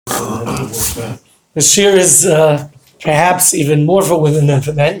This year is perhaps even more for women than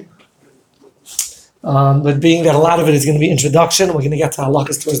for men. But being that a lot of it is going to be introduction, we're going to get to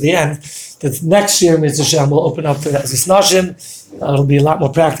halachas towards the end. That next year, Mitzvah Shem will open up to Ezras Nashim. It'll be a lot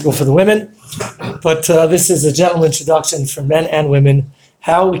more practical for the women. But this is a general introduction for men and women,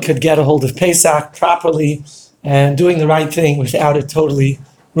 how we could get a hold of Pesach properly and doing the right thing without it totally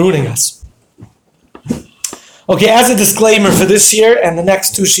ruining us. Okay, as a disclaimer for this year and the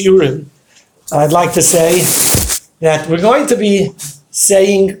next two shiurim, I'd like to say that we're going to be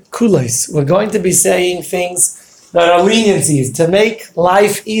saying kulos. We're going to be saying things that are leniencies to make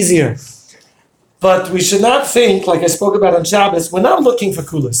life easier. But we should not think, like I spoke about on Shabbos, we're not looking for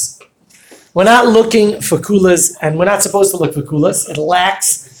kulos. We're not looking for kulas, and we're not supposed to look for kulas. It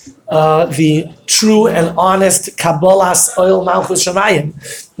lacks the true and honest Kabbalas oil malchus shamayim.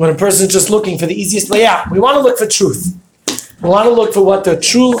 When a person is just looking for the easiest way out, we want to look for truth. We want to look for what the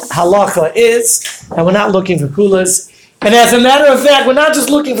true halacha is, and we're not looking for kulas. And as a matter of fact, we're not just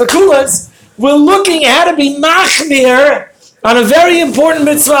looking for kulas, we're looking at how to be machmir on a very important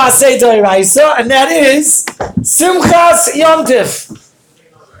mitzvah aseh d'oraisa, and that is Simchas Yom Tif.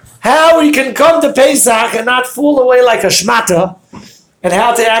 How we can come to Pesach and not fool away like a shmata, and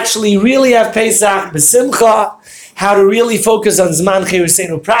how to actually really have Pesach b'simcha, how to really focus on Zman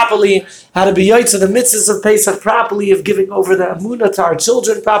Cheruseinu properly, how to be yotze the mitzvahs of Pesach properly, of giving over the amunah to our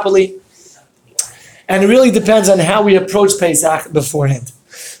children properly. And it really depends on how we approach Pesach beforehand.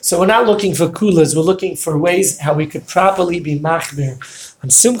 So we're not looking for kulas, we're looking for ways how we could properly be machmir on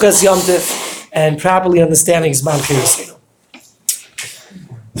Simchas Yom Tif and properly understanding Zman Cheruseinu.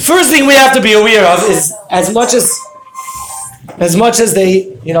 The first thing we have to be aware of is as much as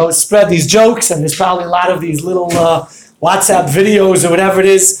they, spread these jokes, and there's probably a lot of these little WhatsApp videos or whatever it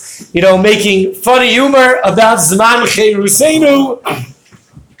is, making funny humor about Zman Cheruseinu.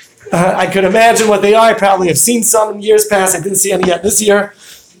 I could imagine what they are. I probably have seen some in years past. I didn't see any yet this year.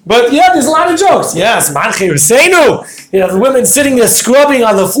 But yeah, there's a lot of jokes. Yes, Zman Cheruseinu. The women sitting there scrubbing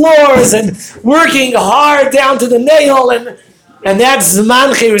on the floors and working hard down to the nail, and that's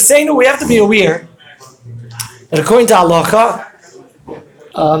Zman Cheruseinu. We have to be aware that according to halacha,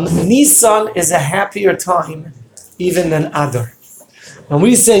 Nisan is a happier time even than Adar. When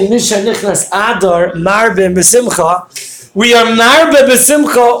we say Misha Nichnas Adar Marbe B'Simcha, we are Marbe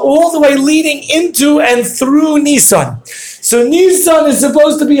B'Simcha all the way leading into and through Nisan. So Nisan is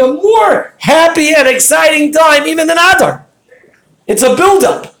supposed to be a more happy and exciting time even than Adar. It's a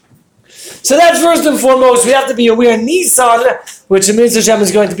build-up. So that's first and foremost. We have to be aware Nisan, which in Mitzvah Shem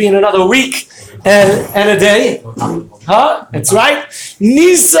is going to be in another week and a day. That's right.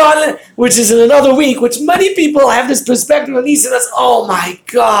 Nisan, which is in another week, which many people have this perspective of Nisan as, oh my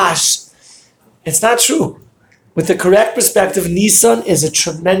gosh. It's not true. With the correct perspective, Nisan is a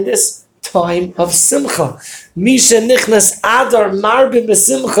tremendous time of simcha. Misha nichnas adar marbim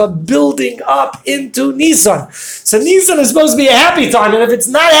b'simcha, building up into Nisan. So Nisan is supposed to be a happy time, and if it's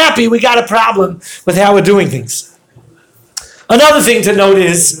not happy, we got a problem with how we're doing things. Another thing to note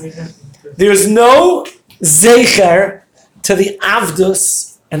is there's no zecher to the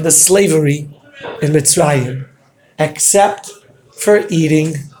avdus and the slavery in Mitzrayim except for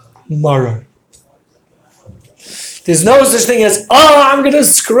eating maror. There's no such thing as, I'm going to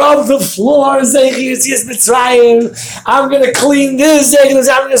scrub the floor, I'm going to clean this, I'm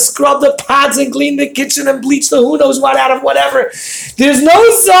going to scrub the pots and clean the kitchen and bleach the who knows what out of whatever. There's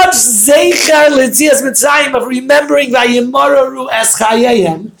no such zeicher l'tzias Mitzrayim of remembering vayimaroru es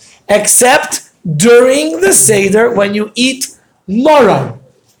chayayim except during the Seder when you eat maror.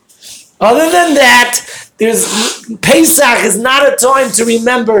 Other than that, Pesach is not a time to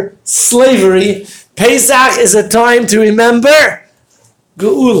remember slavery. Pesach is a time to remember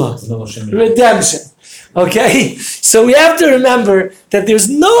Geula, redemption. Okay? So we have to remember that there's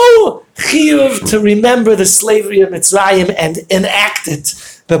no chiyuv to remember the slavery of Mitzrayim and enact it,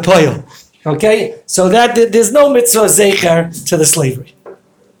 b'poyel. Okay? So that there's no mitzvah zecher to the slavery.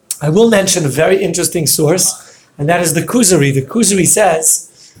 I will mention a very interesting source, and that is the Kuzari. The Kuzari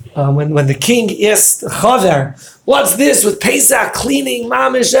says, when the king asked Chaver, what's this with Pesach cleaning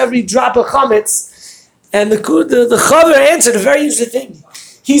mamish every drop of chametz? And the Chaver answered a very interesting thing.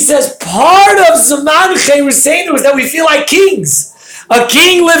 He says, part of Zman Cheruseinu is that we feel like kings. A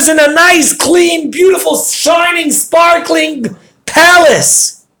king lives in a nice, clean, beautiful, shining, sparkling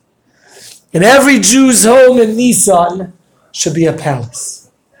palace. And every Jew's home in Nisan should be a palace.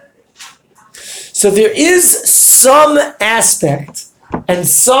 So there is some aspect and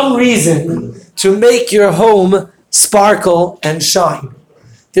some reason to make your home sparkle and shine.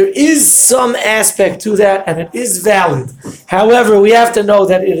 There is some aspect to that, and it is valid. However, we have to know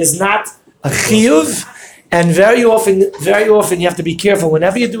that it is not a chiyuv, and very often you have to be careful.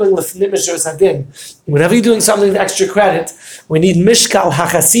 Whenever you're doing lefnim mishur sadin, whenever you're doing something with extra credit, we need mishkal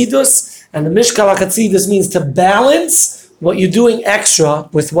hachasidus, and the mishkal hachasidus means to balance what you're doing extra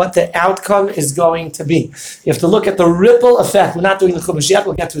with what the outcome is going to be. You have to look at the ripple effect. We're not doing the chumash yet.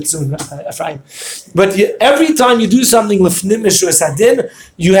 We'll get to it soon, Ephraim. But every time you do something lefnim mishur sadin,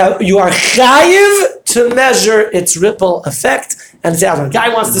 you are chayiv to measure its ripple effect. And say, a guy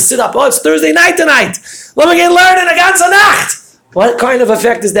wants to sit up. Oh, it's Thursday night tonight. Let me get learning a ganze Nacht. What kind of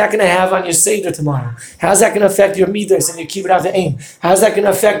effect is that going to have on your Seder tomorrow? How's that going to affect your midas and your kibbut avim? How's that going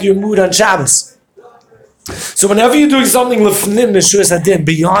to affect your mood on Shabbos? So whenever you're doing something lefnim mishur sadin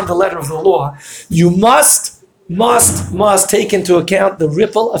beyond the letter of the law, you must take into account the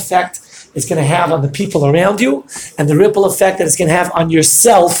ripple effect it's going to have on the people around you and the ripple effect that it's going to have on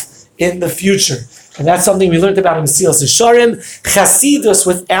yourself in the future. And that's something we learned about in Mesilas Yesharim. Chasidus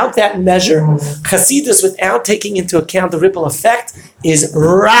without that measure, Chasidus without taking into account the ripple effect is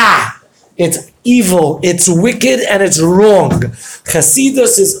ra. It's evil, it's wicked, and it's wrong.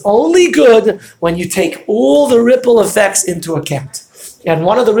 Chasidus is only good when you take all the ripple effects into account. And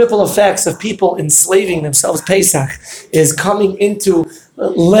one of the ripple effects of people enslaving themselves Pesach is coming into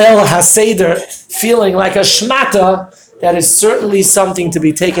Leil HaSeder feeling like a shmata. That is certainly something to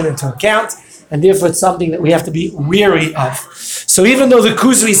be taken into account. And therefore it's something that we have to be weary of. So even though the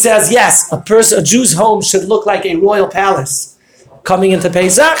Kuzri says, yes, a Jew's home should look like a royal palace coming into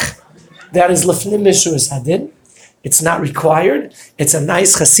Pesach, that is lefnim mishur sadin. It's not required. It's a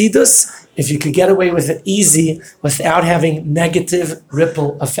nice chasidus if you could get away with it easy without having negative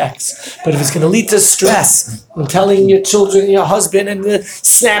ripple effects. But if it's going to lead to stress and telling your children, your husband, and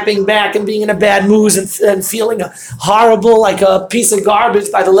snapping back and being in a bad mood and feeling horrible like a piece of garbage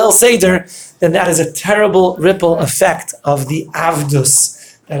by the Leil Seder, then that is a terrible ripple effect of the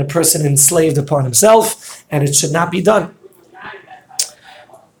avdus that a person enslaved upon himself, and it should not be done.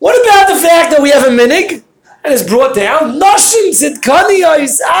 What about the fact that we have a minig and it's brought down? Noshim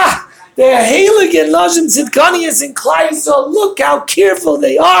tzidkaniyos, they're heilig and noshim tzidkaniyos in Klal Yisrael. Look how careful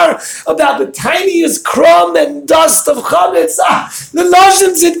they are about the tiniest crumb and dust of chametz. The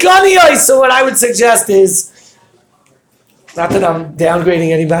noshim tzidkaniyos. So what I would suggest is, not that I'm downgrading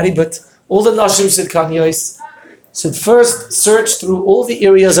anybody, but all the noshim tzidkaniyos should first search through all the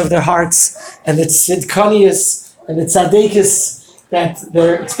areas of their hearts and the tzidkaniyos and the tzadekis that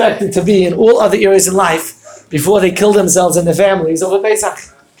they're expected to be in all other areas in life before they kill themselves and their families over Pesach.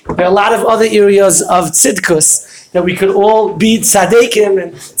 There are a lot of other areas of tzidkus that we could all be tzadikim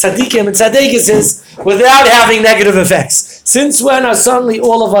and tzaddikises without having negative effects. Since when are suddenly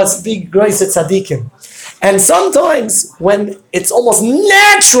all of us big grace at tzaddikim? And sometimes when it's almost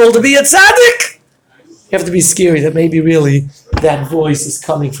natural to be a tzaddik, you have to be scary that maybe really that voice is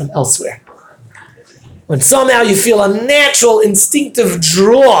coming from elsewhere. When somehow you feel a natural instinctive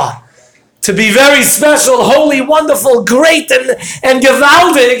draw to be very special, holy, wonderful, great, and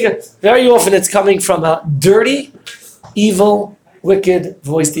gewaldig, very often it's coming from a dirty, evil, wicked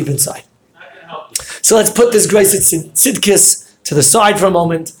voice deep inside. So let's put this grace at tzidkis to the side for a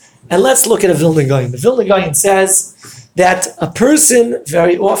moment, and let's look at a Vilna Gaon. The Vilna Gaon says that a person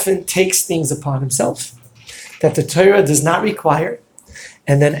very often takes things upon himself that the Torah does not require,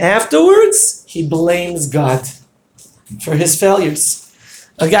 and then afterwards, he blames God for his failures.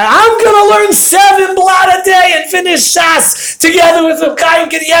 Okay, I'm going to learn 7 blot a day and finish Shas together with Reb Chaim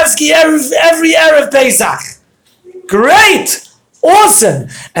Kanievsky every Erev Pesach. Great! Awesome!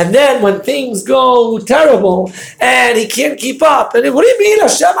 And then when things go terrible and he can't keep up, and what do you mean,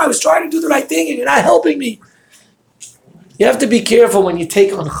 Hashem, I was trying to do the right thing and you're not helping me? You have to be careful when you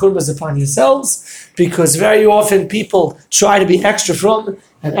take on churmas upon yourselves, because very often people try to be extra from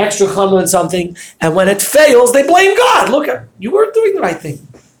and extra chumrah in something, and when it fails, they blame God. Look, you weren't doing the right thing.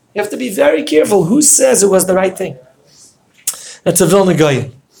 You have to be very careful who says it was the right thing. That's a Vilna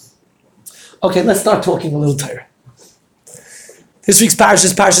Gaon. Okay, let's start talking a little Torah. This week's parasha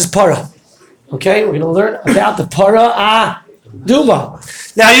is Parashas Parah. Okay, we're going to learn about the Parah Duma.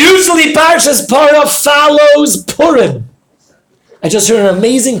 Now, usually Parashas Parah follows Purim. I just heard an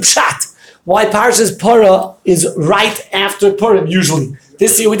amazing pshat why Parashas Parah is right after Purim, usually.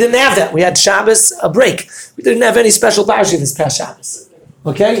 This year we didn't have that. We had Shabbos, a break. We didn't have any special parasha this past Shabbos.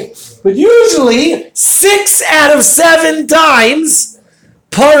 Okay? But usually, 6 out of 7 times,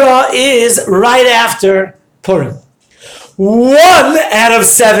 Parah is right after Purim. 1 out of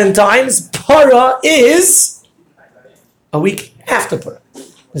 7 times, Parah is a week after Purim.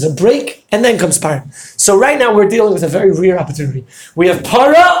 There's a break, and then comes Purim. So right now we're dealing with a very rare opportunity. We have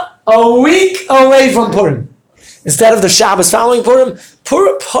Para a week away from Purim. Instead of the Shabbos following Purim,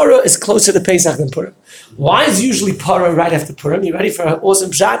 Para is closer to Pesach than Purim. Why is usually Para right after Purim? You ready for an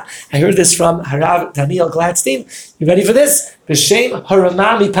awesome shot? I heard this from Harav Daniel Gladstein. You ready for this? B'Shem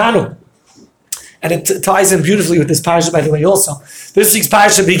Haramami Panu. And it ties in beautifully with this parasha, by the way, also. This week's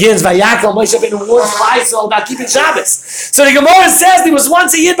parasha begins, Vayakel Moshe ben warns Faisal about keeping Shabbos. So the Gemara says there was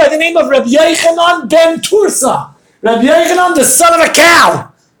once a yid by the name of Rabbi Yochanan ben Tursa. Rabbi Yochanan, the son of a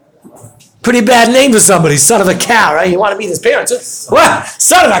cow. Pretty bad name for somebody, son of a cow, right? You want to meet his parents. What?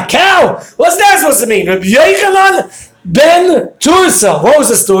 Son of a cow? What's that supposed to mean? Rabbi Yochanan ben Tursa. What was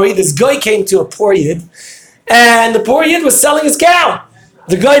the story? This guy came to a poor yid, and the poor yid was selling his cow.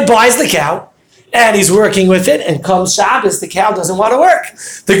 The guy buys the cow, and he's working with it, and comes Shabbos, the cow doesn't want to work.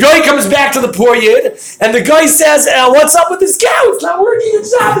 The guy comes back to the poor yid, and the guy says, what's up with this cow? It's not working in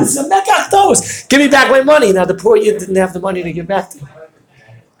Shabbos. Give me back my money. Now, the poor yid didn't have the money to give back to him.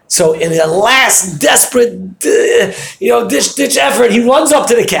 So in the last desperate, ditch effort, he runs up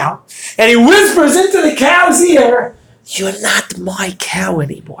to the cow, and he whispers into the cow's ear, "You're not my cow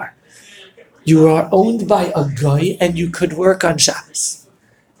anymore. You are owned by a guy, and you could work on Shabbos."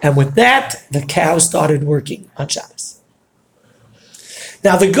 And with that, the cow started working on Shabbos.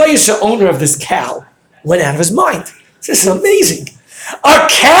 Now, the Goyish owner of this cow went out of his mind. This is amazing. A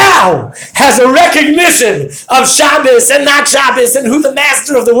cow has a recognition of Shabbos and not Shabbos and who the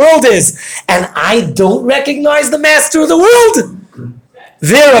master of the world is. And I don't recognize the master of the world.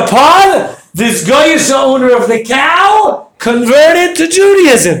 Thereupon, this Goyish owner of the cow converted to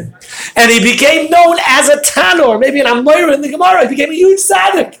Judaism. And he became known as a Tanor, maybe an Amoira in the Gemara. He became a huge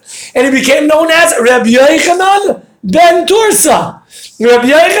tzaddik. And he became known as Rabbi Yochanan ben Tursa. Rabbi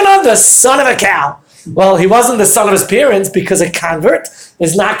Yochanan, the son of a cow. Well, he wasn't the son of his parents because a convert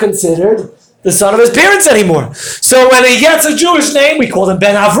is not considered the son of his parents anymore. So when he gets a Jewish name, we call him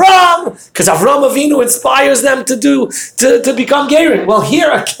Ben Avram, because Avram Avinu inspires them to become Gerim. Well,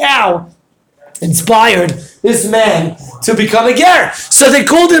 here a cow inspired this man to become a ger. So they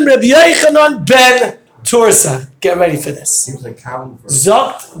called him Rabbi Yochanan ben Tursa. Get ready for this. He was a cow.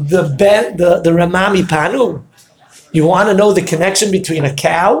 Zokt the Ramami Panu. You want to know the connection between a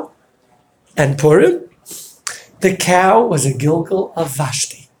cow and Purim? The cow was a Gilgal of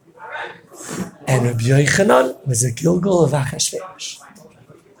Vashti. And Rabbi Yochanan was a Gilgal of Achashverosh.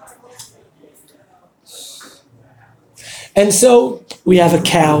 And so we have a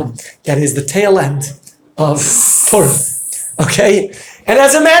cow that is the tail end of Purim. Okay? And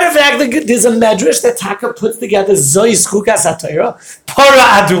as a matter of fact, there's a medrash that Taka puts together Zois Chukas HaTorah,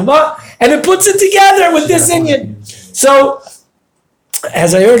 Para Aduma, and it puts it together with this Inyan. So,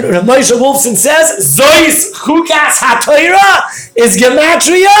 as I heard Ramosha Wolfson says, Zois Chukas HaTorah is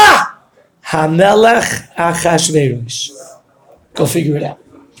Gematria HaMelech Achashverosh. Go figure it out.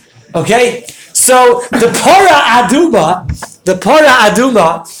 Okay? So the Para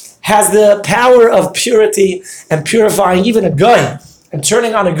Aduma has the power of purity and purifying even a guy and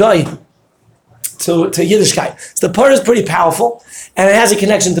turning on a guy to Yiddishkeit. So the Para is pretty powerful and it has a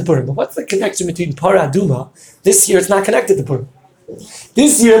connection to Purim. But what's the connection between Para Aduma? This year it's not connected to Purim.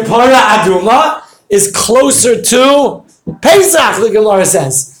 This year Para Aduma is closer to Pesach, the Gemara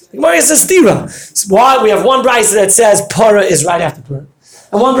says. The Gemara says Stira. So why? We have one brayso that says Para is right after Purim.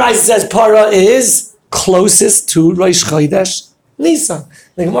 And one brayso says Para is closest to Rosh Chodesh Nisan.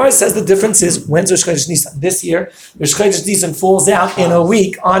 The Gemara says the difference is when's Rosh Chodesh Nisan. This year, Rosh Chodesh Nisan falls out in a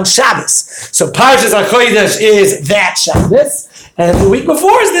week on Shabbos. So Parshas HaKodesh is that Shabbos, and the week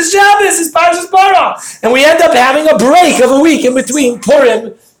before is this Shabbos, is Parshas Para. And we end up having a break of a week in between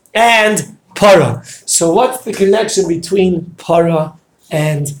Purim and Para. So what's the connection between Para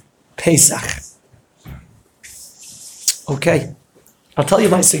and Pesach? Okay. I'll tell you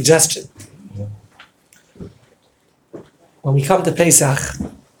my suggestion. When we come to Pesach,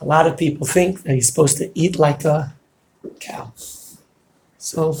 a lot of people think that he's supposed to eat like a cow.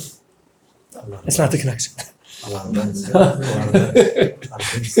 So, that's not the connection. A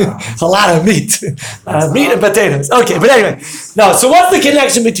lot of meat. Meat and potatoes. Okay, but anyway. No, so what's the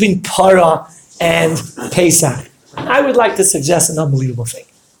connection between Para and Pesach? I would like to suggest an unbelievable thing.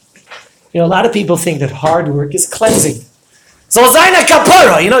 A lot of people think that hard work is cleansing. So Zaina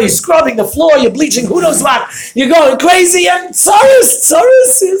Kapara, you're scrubbing the floor, you're bleaching who knows what, you're going crazy, and Saris, so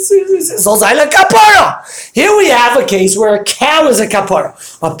Zaina Kapara. Here we have a case where a cow is a kapara.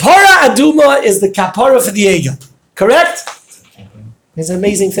 A Para Aduma is the kapara for the Egel. Correct? It's an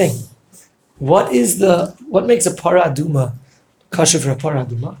amazing thing. What makes a Para Aduma kosher for a parah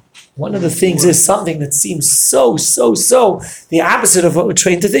aduma. One of the things is something that seems so the opposite of what we're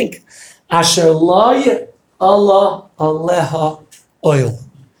trained to think. Asher loy Allah aleha oil.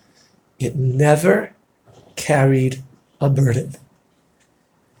 It never carried a burden.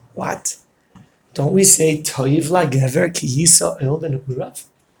 What? Don't we say toiv lagever ki yisa oil ben urav?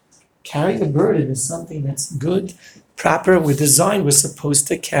 Carrying a burden is something that's good, proper. We're designed. We're supposed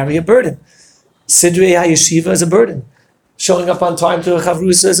to carry a burden. Sidrei HaYeshiva is a burden. Showing up on time to a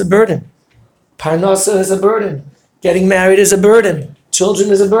chavrusa is a burden. Parnasa is a burden. Getting married is a burden.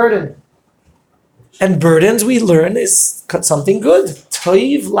 Children is a burden. And burdens, we learn, is something good.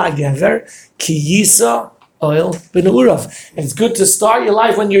 Toiv lagever ki yisa oil ben urav. And it's good to start your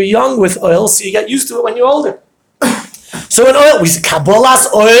life when you're young with oil, so you get used to it when you're older. So in oil, we say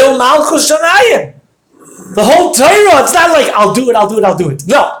Kabbalas oil malchus shanayim. The whole Torah, it's not like I'll do it.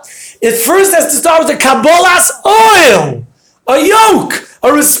 No, it first has to start with the Kabbalas oil, a yoke,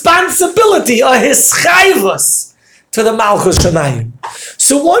 a responsibility, a hischayvus to the malchus shanayim.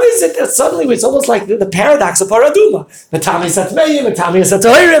 So what is it that suddenly it's almost like the paradox of paraduma? Matami satmeim, matami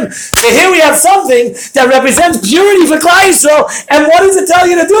satoirim. So here we have something that represents purity for Klal Yisrael, and what does it tell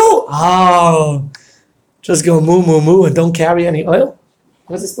you to do? Oh. Just go moo, and don't carry any oil?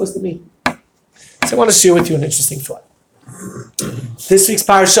 What's it supposed to mean? So I want to share with you an interesting thought. This week's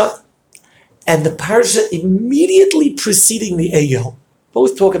parsha and the parsha immediately preceding the Egel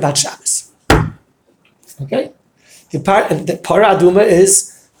both talk about Shabbos. Okay? The parah aduma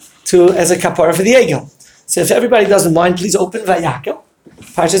is as a kapara for the Egel. So if everybody doesn't mind, please open Vayakel.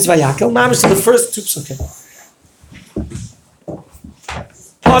 Parshas Vayakel. Mamish to the first two psukim.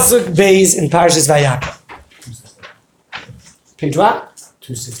 Pasuk Beis in Parshas Vayakel. Page what?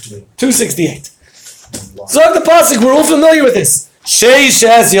 268. 268. Zog the pasuk. We're all familiar with this.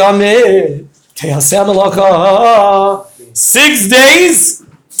 Sheishes yamid te'aseh malacha. 6 days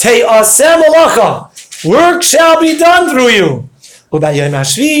te'aseh malacha. Work shall be done through you. Ubayom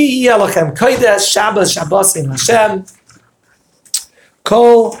hashvi yalachem kodesh Shabbos in Hashem.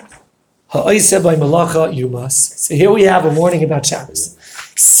 Kol ha'oseh by malacha yumas. So here we have a warning about Shabbos.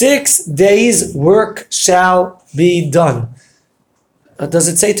 6 days work shall be done. Does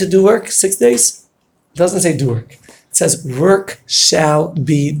it say to do work 6 days? It doesn't say do work. It says work shall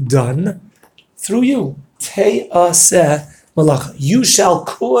be done through you. Te'aseh malacha. You shall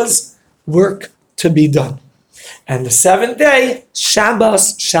cause work to be done. And the 7th day,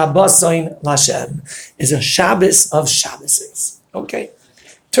 Shabbos Shabbosin Lashem, is a Shabbos of Shabboses. Okay?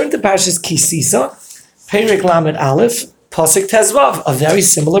 Turn to Parshas Ki Sisa, Perek Lamed Aleph, Pasuk Tezvav, a very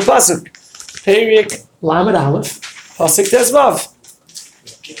similar pasuk. Perek Lamed Aleph, Pasuk Tezvav.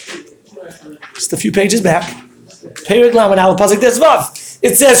 Just a few pages back. Perek Lamed Aleph, Pasuk Tezvav.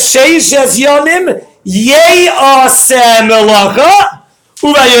 It says, Sheishes Yomim Ye'aseh Melacha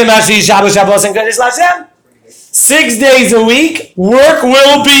Ubayom Hashi Shabbos Shabbosin Kodesh Lashem. 6 days a week, work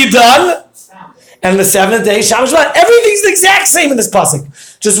will be done. And the 7th day, Shabbos Shabbat. Everything's the exact same in this pasuk.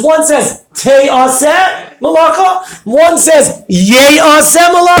 Just one says, Te'aseh Malacha. One says, Ye'aseh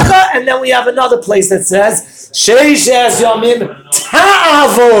Malacha. And then we have another place that says, Sheishes Yomim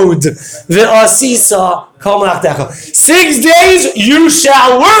Ta'avod Ve'asisa Kol Malachtecha. 6 days you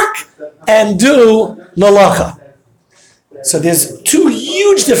shall work and do Malacha. So there's two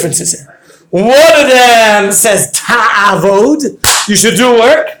huge differences here. One of them says ta'avod, you should do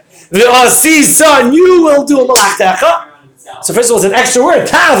work. The asisa, you will do malachtecha. So first of all, it's an extra word,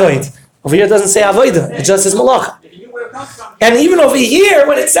 ta'avod. Over here it doesn't say avodah, it just says malacha. And even over here,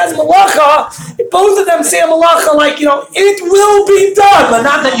 when it says malacha, both of them say malacha like, it will be done, but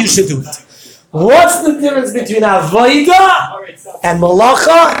not that you should do it. What's the difference between avodah and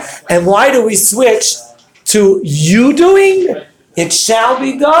malacha? And why do we switch to you doing? It shall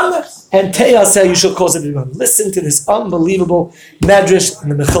be done, and te'aseh, you shall cause it to be done. Listen to this unbelievable medrash in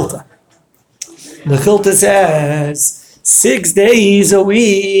the Mechilta. Mechilta says, 6 days a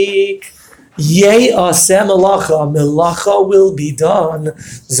week, ye'aseh melacha will be done.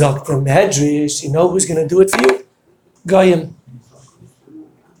 Zok the medrash, you know who's going to do it for you? Goyim.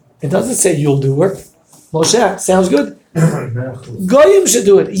 It doesn't say you'll do work. Moshe, sounds good. Goyim should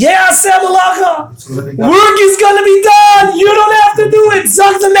do it. Ye'aseh malacha. Work is going to be done. You don't have to do it.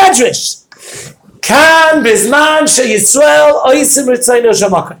 Zog the medrash. Kan bizman sheYisrael oisim ritzaino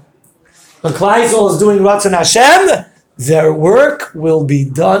shamakon. When Klal Yisrael is doing Ratzon Hashem, their work will be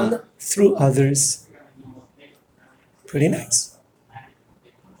done through others. Pretty nice.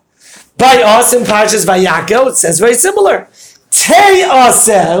 By us in Parshas Vayakel, it says very similar.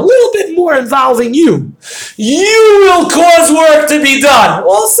 Te'aseh, a little bit more involving you. You will cause work to be done.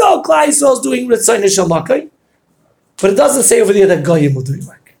 Also, Klal Yisrael is doing Ritzayin Shamakay. But it doesn't say over there that Goyim will do your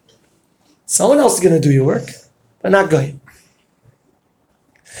work. Someone else is going to do your work, but not Goyim.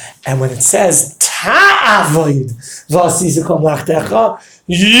 And when it says, Ta'avoid v'asizukom lachtecha,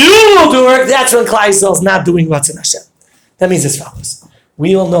 you will do work, that's when Klal Yisrael is not doing what's in Hashem. That means as follows.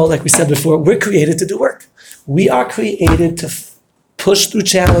 We all know, like we said before, we're created to do work. We are created to push through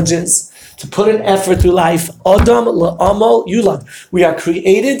challenges, to put in effort through life. Adam la'amal yulad. We are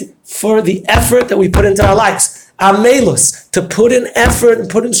created for the effort that we put into our lives. Amelus, to put in effort and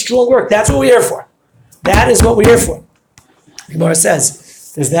put in strong work. That's what we're here for. That is what we're here for. The Gemara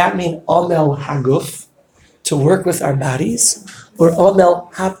says, does that mean Amel Haguf, to work with our bodies, or Amel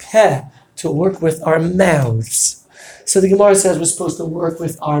Hapeh, to work with our mouths? So the Gemara says we're supposed to work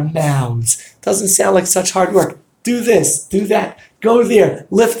with our mouths. Doesn't sound like such hard work. Do this, do that, go there,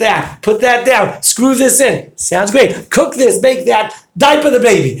 lift that, put that down, screw this in. Sounds great. Cook this, make that, diaper the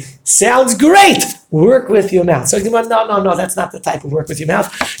baby. Sounds great. Work with your mouth. So no, that's not the type of work with your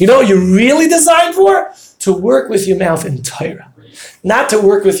mouth. You know what you're really designed for? To work with your mouth in Torah. Not to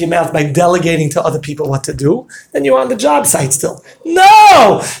work with your mouth by delegating to other people what to do. Then you're on the job site still.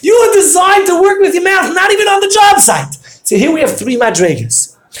 No! You are designed to work with your mouth, not even on the job site. So here we have 3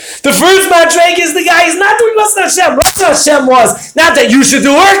 madregas. The first madrega is the guy who's not doing Ratzon Hashem. Ratzon Hashem was not that you should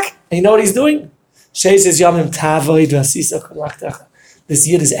do work. And you know what he's doing? Shei says, Yamim Tavoid v'asizukom lachtecha. This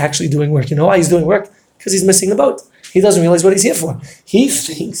Yid is actually doing work. You know why he's doing work? Because he's missing the boat. He doesn't realize what he's here for. He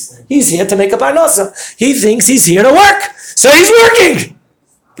thinks he's here to make a parnasa. He thinks he's here to work. So he's working.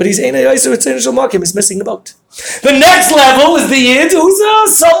 But he's missing the boat. The next level is the Yid who's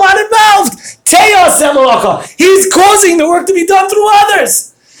somewhat involved. He's causing the work to be done through others.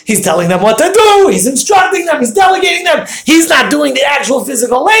 He's telling them what to do. He's instructing them. He's delegating them. He's not doing the actual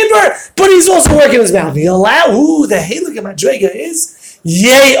physical labor, but he's also working his mouth. The Heilige Madrega is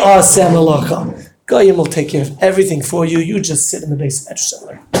Yei Asem Elocha. Goyim will take care of everything for you. You just sit in the base of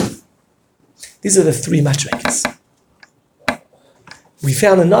Medrash. These are the 3 Madregas. We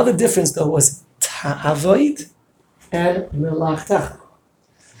found another difference though was Ta'avoid and Melachta.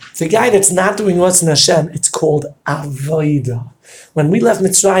 The guy that's not doing what's in Hashem, it's called Avoida. When we left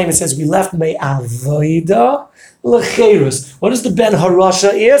Mitzrayim, it says we left Me'avoida L'cheirus. What does the Ben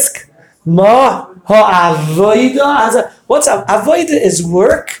Harasha ask? Ma ha'avoida. What's Avoida? Is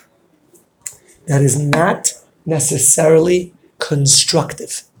work that is not necessarily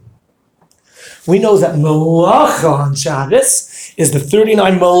constructive. We know that Melacha on Shabbos is the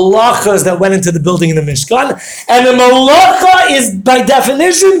 39 Melachas that went into the building in the Mishkan. And the Melacha is, by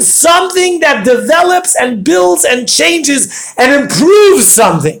definition, something that develops and builds and changes and improves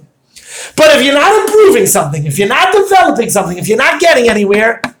something. But if you're not improving something, if you're not developing something, if you're not getting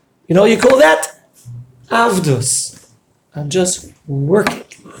anywhere, you know what you call that? Avdus. I'm just working.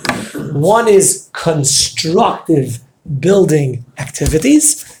 One is constructive building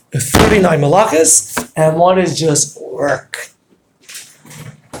activities, the 39 malachas, and one is just work.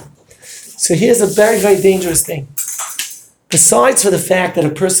 So here's a very, very dangerous thing. Besides for the fact that a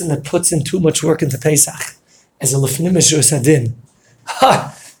person that puts in too much work into Pesach as a lefnim mishur sadin,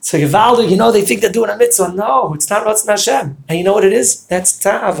 so Gevaldig, you know, they think they're doing a mitzvah. No, it's not Ratzon Hashem. And you know what it is? That's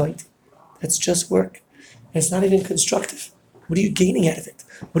ta'avoid. That's just work. And it's not even constructive. What are you gaining out of it?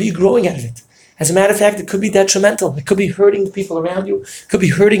 What are you growing out of it? As a matter of fact, it could be detrimental. It could be hurting the people around you. It could be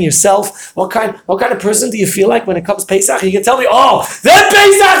hurting yourself. What kind of person do you feel like when it comes Pesach? You can tell me, oh, that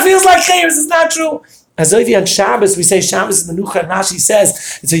Pesach feels like Chayers. It's not true. As if on Shabbos, we say Shabbos is Menucha, and Rashi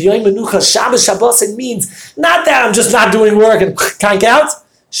says it's a Yom Menucha. Shabbos, it means not that I'm just not doing work and can't count.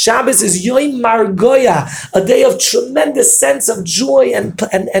 Shabbos is Yom Margoya, a day of tremendous sense of joy and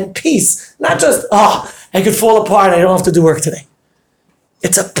peace. Not just, I could fall apart, I don't have to do work today.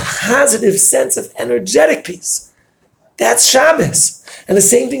 It's a positive sense of energetic peace. That's Shabbos. And the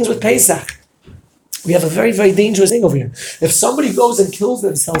same thing's with Pesach. We have a very, very dangerous thing over here. If somebody goes and kills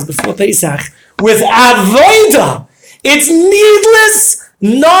themselves before Pesach with avodah, it's needless,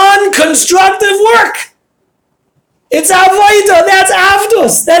 non-constructive work. It's avodah, that's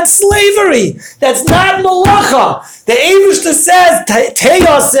avdus, that's slavery, that's not malacha. The Eivishter says,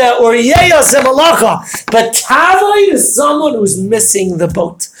 teyaseh or yeyaseh malacha. But tavoid is someone who's missing the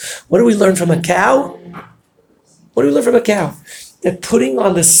boat. What do we learn from a cow? What do we learn from a cow? That putting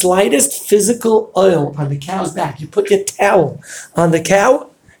on the slightest physical oil on the cow's back, you put your towel on the cow,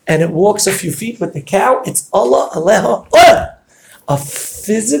 and it walks a few feet with the cow, it's Allah, Aleha, oil. A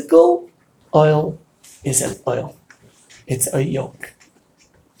physical oil is an oil. It's a yoke.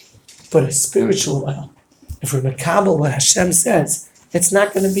 But a spiritual oil, if we're makabel what Hashem says, it's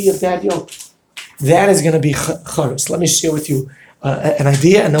not going to be a bad yoke. That is going to be chorus. Let me share with you an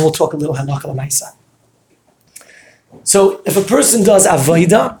idea, and then we'll talk a little halakha l'maisa. So if a person does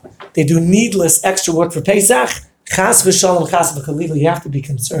avodah, they do needless extra work for Pesach, chas v'shalom, chas v'chalila, you have to be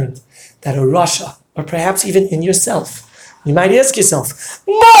concerned that a rasha, or perhaps even in yourself, you might ask yourself,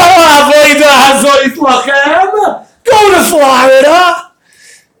 go to Florida,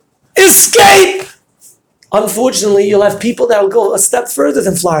 escape. Unfortunately, you'll have people that will go a step further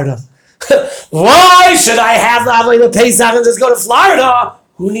than Florida. Why should I have the avodah Pesach and just go to Florida?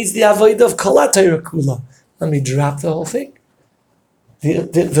 Who needs the avodah of Kol HaTorah Kula? Let me drop the whole thing.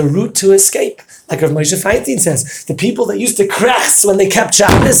 The route to escape. Like Rav Moshe Feinstein says, the people that used to crachs when they kept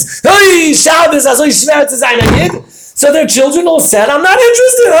Shabbos, so their children all said, I'm not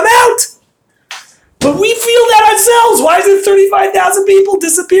interested, I'm out. But we feel that ourselves. Why is it 35,000 people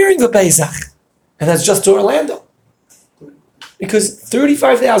disappearing for Pesach? And that's just to Orlando. Because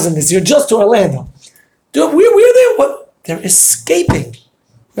 35,000 this year just to Orlando. Dude, we're there. What? They're escaping.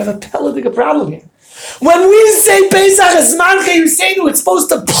 We have a Peladic problem here. When we say Pesach is Zman Chayruseinu, it's supposed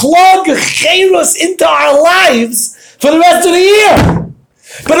to plug Chayrus into our lives for the rest of the year.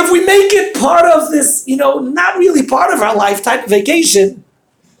 But if we make it part of this, not really part of our life type of vacation,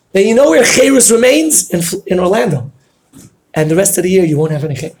 then you know where Chayrus remains? In Orlando. And the rest of the year you won't have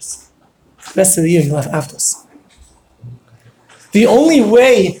any Chayrus. The rest of the year you'll have Avdos. The only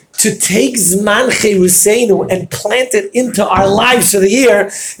way to take Zman Chayruseinu and plant it into our lives for the year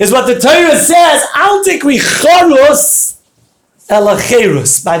is what the Torah says, Al tikri charus ela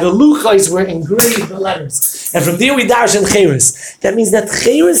chayrus. By the luchos were engraved the letters. And from there we darshan chayrus. That means that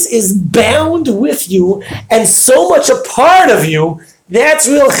chayrus is bound with you and so much a part of you. That's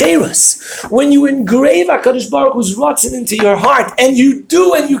real chayrus. When you engrave HaKadosh Baruch Hu's Ratzon into your heart and you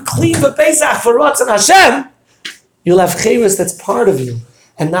clean the Pesach for Ratzon Hashem, you'll have chayrus that's part of you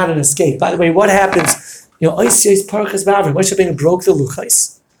and not an escape. By the way, what happens? Moshe Rabbeinu broke the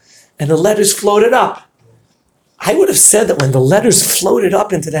luchos and the letters floated up. I would have said that when the letters floated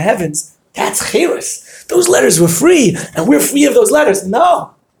up into the heavens, that's chayrus. Those letters were free and we're free of those letters.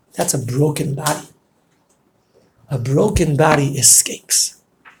 No, that's a broken body. A broken body escapes.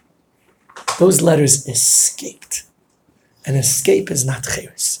 Those letters escaped. An escape is not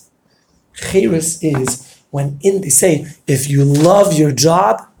chayrus. Chayrus is when they say, if you love your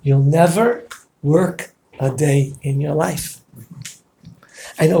job, you'll never work a day in your life.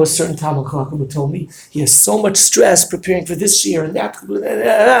 I know a certain Talmud Chacham who told me he has so much stress preparing for this year and that.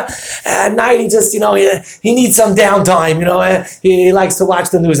 At night he just, he needs some downtime. He likes to watch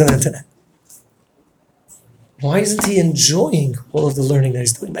the news on the internet. Why isn't he enjoying all of the learning that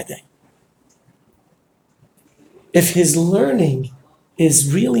he's doing by day? If his learning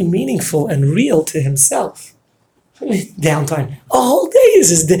is really meaningful and real to himself, downtime. A whole day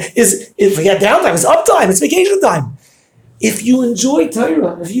is if we got downtime, it's uptime, it's vacation time. If you enjoy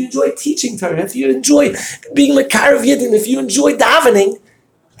Torah, if you enjoy teaching Torah, if you enjoy being Mekarav Yidden, if you enjoy davening,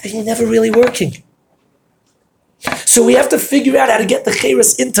 then you're never really working. So we have to figure out how to get the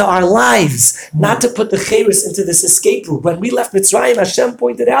chayrus into our lives, not to put the chayrus into this escape route. When we left Mitzrayim, Hashem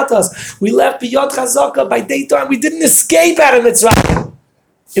pointed out to us, we left Biyot Chazaka by daytime. We didn't escape out of Mitzrayim.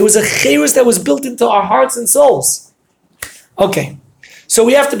 It was a chayrus that was built into our hearts and souls. Okay, so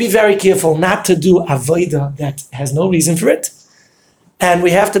we have to be very careful not to do avodah that has no reason for it. And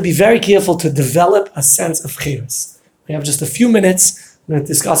we have to be very careful to develop a sense of chayrus. We have just a few minutes. We're going to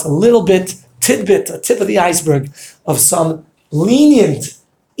discuss a little bit, a tip of the iceberg of some lenient,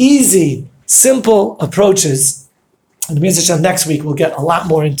 easy, simple approaches. And the Mitzvah next week we'll get a lot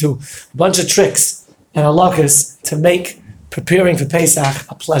more into a bunch of tricks and halachas to make preparing for Pesach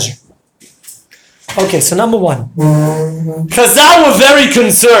a pleasure. Okay, so number one. Chazal were very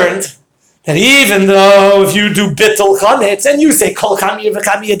concerned that even though if you do bittul chametz and you say kol chamiyah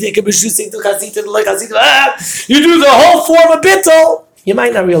v'chamiyah dika b'shusik to chazita l'chazita, you do the whole form of bittul, you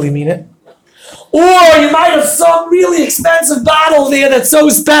might not really mean it. Or you might have some really expensive bottle there that's so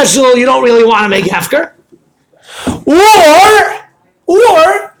special you don't really want to make hefker.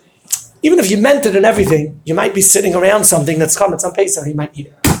 Or even if you meant it and everything, you might be sitting around something that's chametz on Pesach, you might eat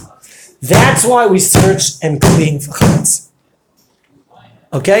it. That's why we search and clean for chametz.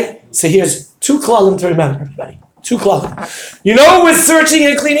 Okay? So here's two klalim to remember, everybody. Two klalim. You know what we're searching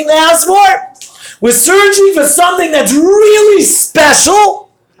and cleaning the house for? We're searching for something that's really special,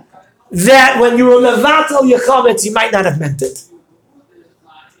 that when you were mevatel your chametz, you might not have meant it.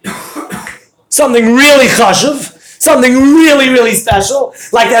 Something really chashuv, something really, really special,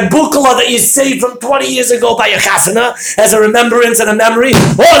 like that bukla that you saved from 20 years ago by your chasana as a remembrance and a memory.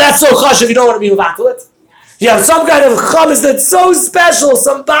 Oh, that's so chashuv, you don't want to be mevatel it. You have some kind of chametz that's so special,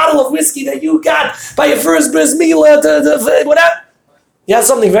 some bottle of whiskey that you got by your first bris milah, whatever. You have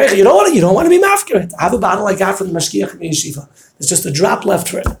something very, you don't want to be mafkir. I have a bottle I got from the mashkiach in the yeshiva. There's just a drop left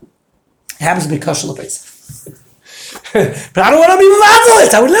for it. It happens to be kosher l'peisach. But I don't want to be mevatel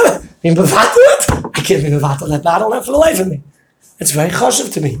it. I would never be mevatel it. I can't be mevatel that bottle not for the life of me. It's very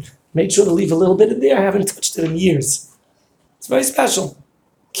chashuv to me. Made sure to leave a little bit in there. I haven't touched it in years. It's very special.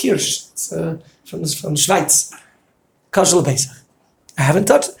 Kirsch. It's from Schweiz. Kosher l'peisach. I haven't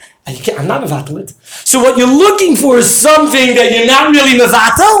touched it. I'm not mevatel it. So what you're looking for is something that you're not really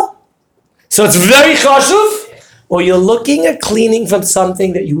mevatel. So it's very chashuv. Or you're looking at cleaning from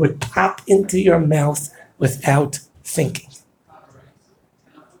something that you would pop into your mouth without thinking.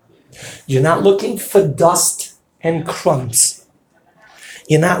 You're not looking for dust and crumbs.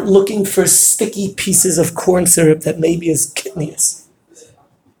 You're not looking for sticky pieces of corn syrup that maybe is kidneys.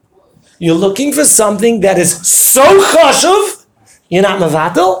 You're looking for something that is so chashuv, you're not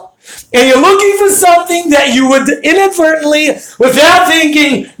mevatel, and you're looking for something that you would inadvertently, without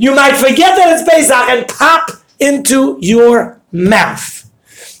thinking, you might forget that it's Pesach and pop into your mouth.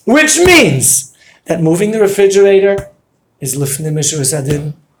 Which means that moving the refrigerator is lifnei mishras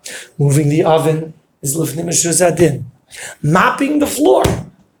hadin. Moving the oven is lifnei mishras hadin. Mopping the floor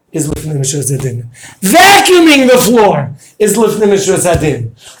is lifnei mishras hadin. Vacuuming the floor is lifnei mishras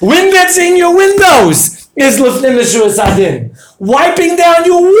hadin. Windowing your windows is lifnei mishras hadin. Wiping down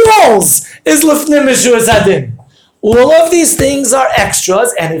your walls is lifnei mishras hadin. All of these things are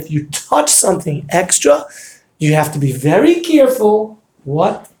extras, and if you touch something extra, you have to be very careful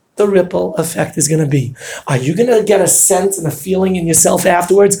what the ripple effect is going to be. Are you going to get a sense and a feeling in yourself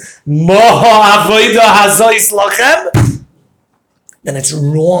afterwards? Then it's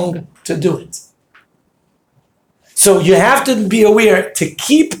wrong to do it. So you have to be aware to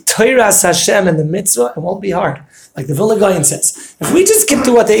keep Torahs Hashem in the mitzvah. It won't be hard. Like the Vilna Gaon says, if we just keep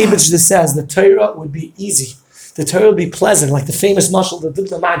to what the Eibishter says, the Torah would be easy. The Torah would be pleasant, like the famous mashal, the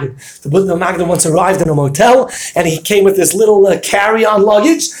Budna Magid. The Budna Magid once arrived in a motel, and he came with this little carry-on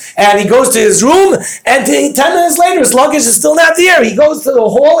luggage, and he goes to his room, and 10 minutes later, his luggage is still not there. He goes to the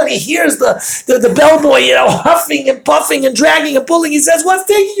hall, and he hears the bellboy, huffing and puffing and dragging and pulling. He says, "What's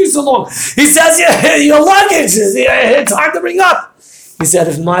taking you so long?" He says, "Your luggage, it's hard to bring up." He said,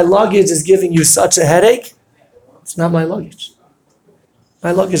 "If my luggage is giving you such a headache, it's not my luggage.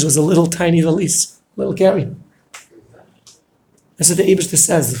 My luggage was a little tiny valise, little carry-on." That's what the Eibishter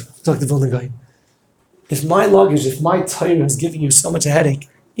says, Dr. Vilna Gaon. If my luggage, if my Torah is giving you so much a headache,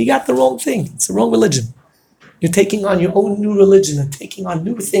 you got the wrong thing. It's the wrong religion. You're taking on your own new religion and taking on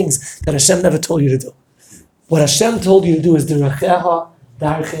new things that Hashem never told you to do. What Hashem told you to do is D'rachecha,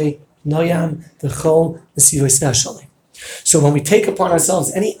 Darchei, Noyam, D'chol, Nesivosei Hashalem. So when we take upon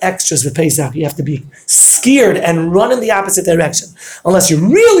ourselves any extras for Pesach, you have to be scared and run in the opposite direction. Unless you're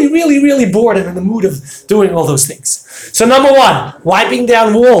really, really, really bored and in the mood of doing all those things. So number one, wiping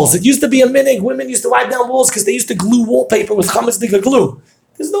down walls. It used to be a minhag. Women used to wipe down walls because they used to glue wallpaper with chametz digla glue.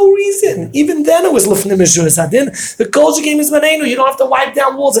 There's no reason. Even then it was lifnei mishras hadin. The culture game is manenu. You don't have to wipe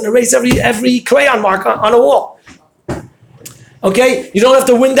down walls and erase every crayon mark on a wall. Okay? You don't have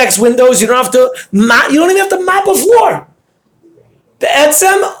to Windex windows. You don't even have to mop a floor. The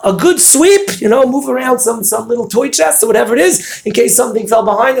etzem, a good sweep, move around some little toy chest or whatever it is, in case something fell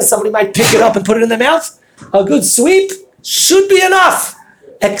behind and somebody might pick it up and put it in their mouth. A good sweep should be enough,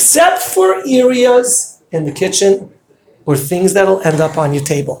 except for areas in the kitchen or things that'll end up on your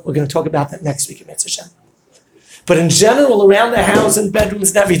table. We're going to talk about that next week in Mitzvah Shem. But in general, around the house and bedrooms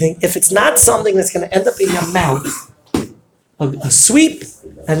and everything, if it's not something that's going to end up in your mouth, a sweep,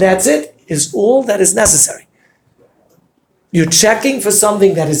 and that's it, is all that is necessary. You're checking for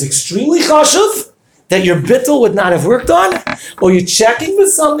something that is extremely chashuv, that your bittul would not have worked on, or you're checking for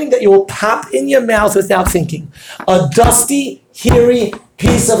something that you will pop in your mouth without thinking. A dusty, hairy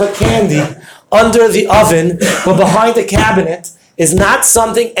piece of a candy under the oven or behind a cabinet is not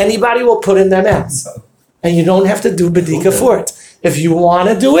something anybody will put in their mouths. And you don't have to do bedika for it. If you want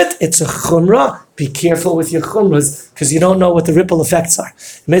to do it, it's a chumrah. Be careful with your chumras because you don't know what the ripple effects are.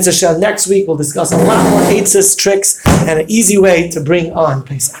 Mitzvah Shem, next week we'll discuss a lot more eitzes, tricks, and an easy way to bring on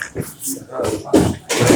Pesach.